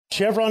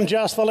Chevron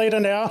just the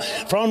leader now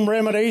from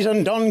Remedies,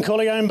 and Don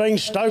Coolione being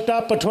stoked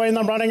up between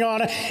them, running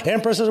on.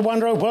 Empress of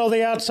Wonder well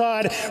the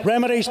outside.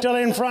 Remedies still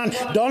in front.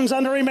 Don's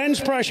under immense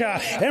pressure.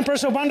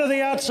 Empress of Wonder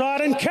the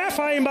outside, and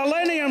Cafe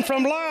Millennium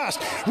from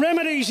last.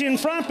 Remedies in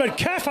front, but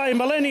Cafe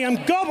Millennium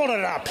gobbled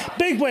it up.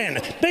 Big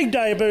win, big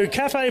debut.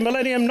 Cafe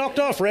Millennium knocked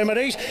off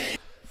Remedies.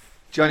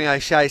 Johnny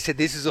O'Shea said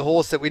this is a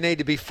horse that we need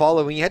to be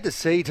following. You had to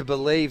see to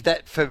believe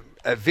that. From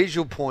a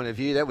visual point of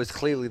view, that was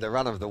clearly the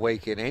run of the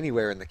weekend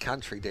anywhere in the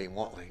country, Dean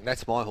Watling.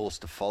 That's my horse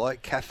to follow,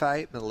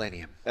 Cafe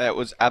Millennium. It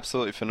was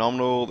absolutely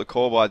phenomenal. The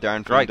call by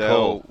Darren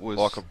Flindell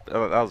was...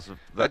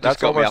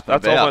 That's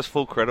almost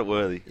full credit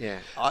worthy. Yeah,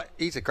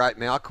 he's a great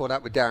man. I caught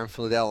up with Darren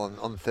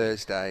Flindell on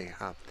Thursday.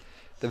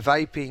 The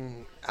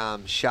vaping,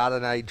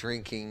 Chardonnay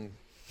drinking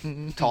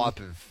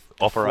type of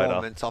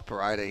performance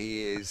operator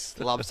he is.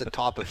 Loves the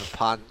type of a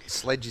punt,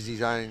 sledges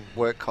his own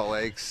work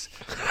colleagues.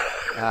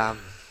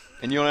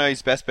 And you want to know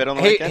his best bet on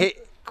the weekend?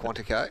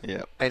 Quantico.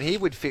 Yeah. And he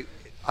would fit.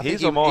 I think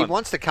he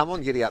wants to come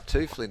on Giddy Up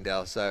too,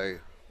 Flindell, so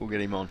we'll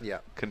get him on. Yeah.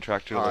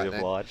 Contractually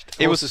obliged.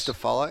 It was just to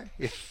follow.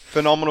 Yeah.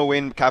 Phenomenal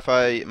win,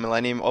 Cafe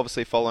Millennium,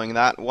 obviously following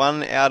that.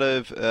 One out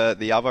of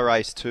the other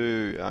race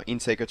too, In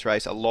Secret's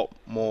race, a lot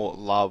more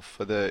love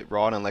for the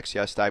ride on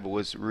Lexio stable.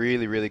 Was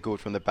really, really good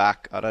from the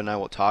back. I don't know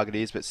what target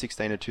is, but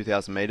 16 to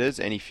 2,000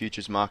 metres. Any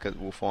futures market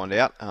we'll find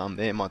out.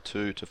 They're my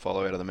two to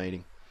follow out of the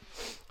meeting.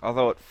 I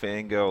thought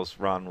Fangirl's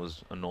run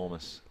was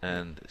enormous,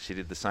 and she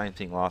did the same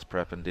thing last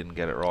prep and didn't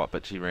get it right,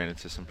 but she ran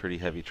into some pretty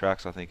heavy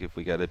tracks. I think if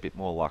we get a bit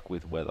more luck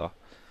with weather,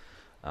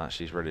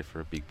 she's ready for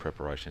a big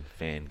preparation.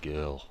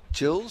 Fangirl.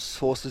 Jules,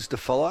 horses to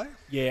follow?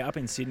 Yeah, up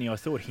in Sydney, I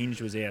thought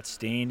Hinge was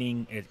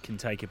outstanding. It can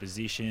take a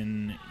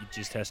position. It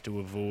just has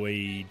to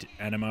avoid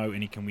Animo,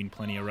 and it can win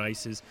plenty of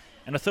races.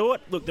 And I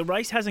thought, look, the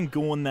race hasn't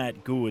gone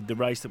that good, the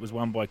race that was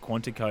won by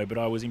Quantico, but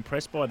I was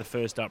impressed by the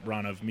first up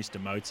run of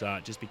Mr.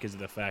 Mozart just because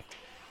of the fact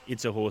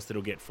it's a horse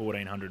that'll get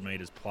 1,400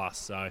 metres plus,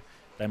 so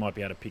they might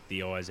be able to pick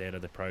the eyes out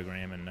of the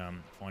program and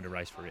find a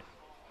race for it.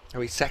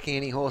 Are we sacking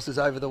any horses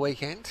over the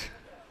weekend?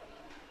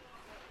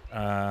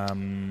 Well,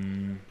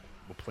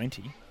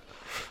 plenty.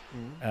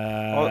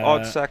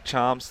 I'd sack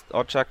Charms.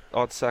 I'd sack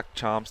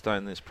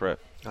Charmstone this prep.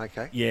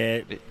 Okay.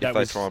 Yeah, if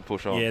they try and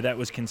push on. Yeah, that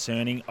was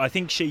concerning. I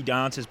think She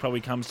Dances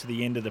probably comes to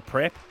the end of the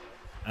prep.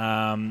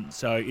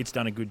 So it's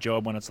done a good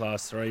job on its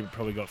last three. But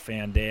probably got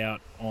found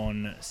out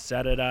on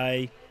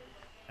Saturday.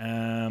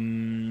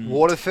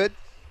 Waterford.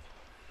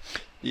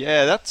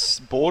 Yeah, that's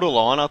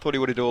borderline. I thought he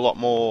would do a lot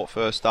more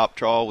first up.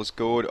 Trial was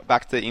good.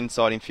 Back to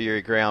inside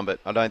inferior ground,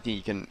 but I don't think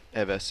you can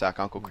ever sack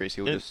Uncle Chris.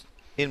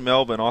 In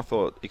Melbourne, I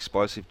thought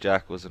Explosive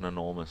Jack was an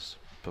enormous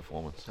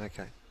performance.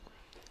 Okay.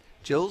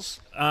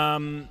 Jules?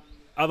 Other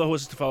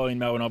horses to follow in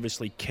Melbourne,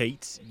 obviously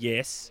Keats,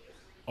 yes.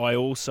 I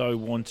also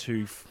want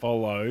to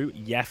follow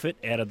Yaffet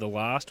out of the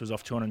last. Was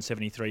off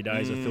 273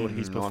 days. I thought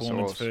his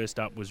performance first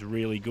up was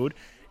really good.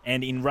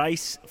 And in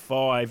race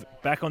 5,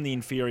 back on the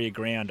inferior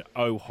ground,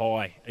 Oh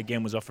High,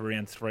 again was off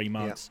around 3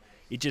 months.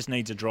 Yep. It just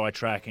needs a dry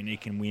track and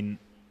it can win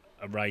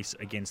a race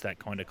against that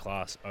kind of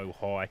class, Oh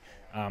High.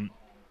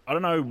 I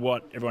don't know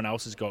what everyone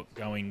else has got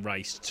going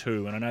race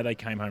 2, and I know they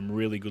came home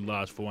really good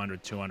last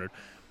 400, 200,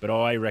 but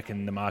I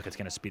reckon the market's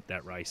going to spit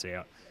that race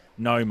out.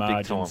 No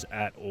margins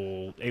at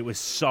all. It was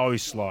so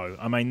slow.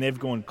 I mean, they've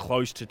gone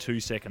close to 2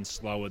 seconds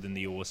slower than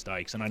the Orr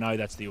Stakes, and I know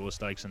that's the Orr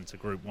Stakes and it's a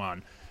Group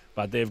 1,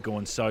 but they've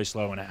gone so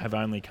slow and have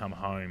only come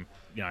home,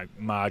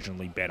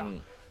 marginally better.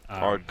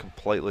 I would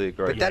completely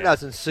agree. But that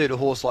doesn't suit a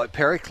horse like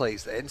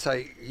Pericles then,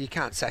 so you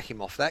can't sack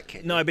him off that,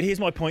 can you? No, but here's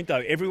my point,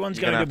 though. Everyone's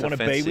going to want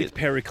to be with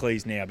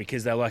Pericles now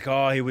because they're like,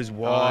 oh, he was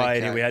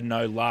wide and we had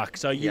no luck.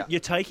 So you're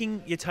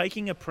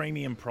taking a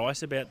premium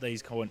price about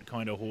these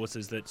kind of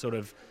horses that sort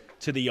of,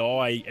 to the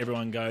eye,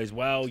 everyone goes,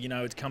 well,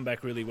 it's come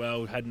back really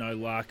well, had no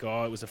luck,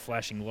 it was a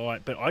flashing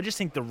light. But I just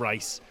think the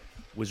race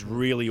was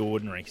really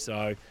ordinary.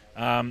 So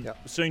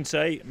soon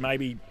see,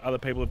 maybe other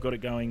people have got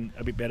it going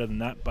a bit better than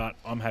that, but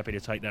I'm happy to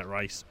take that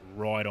race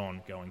right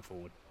on going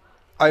forward.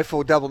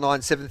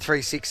 0499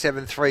 736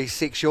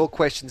 736. Your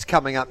question's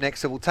coming up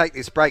next, so we'll take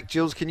this break.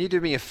 Jules, can you do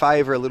me a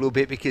favour a little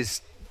bit,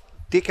 because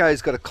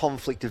Dicko's got a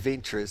conflict of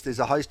interest. There's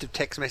a host of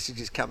text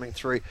messages coming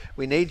through.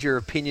 We need your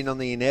opinion on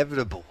the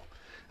inevitable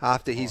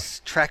after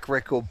his track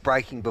record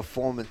breaking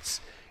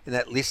performance in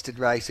that listed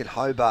race at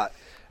Hobart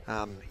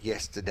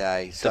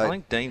yesterday. So I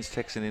think Dean's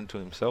texting into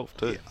himself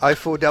too.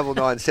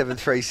 0499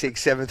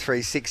 736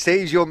 736.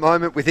 Seize your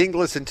moment with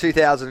Inglis in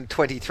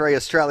 2023,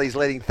 Australia's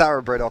leading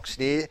thoroughbred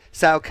auctioneer.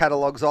 Sale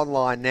catalogues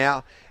online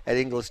now at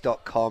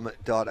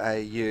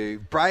inglis.com.au.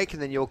 Break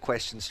and then your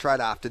question straight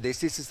after this.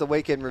 This is the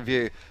Weekend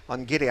Review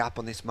on Giddy Up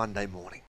on this Monday morning.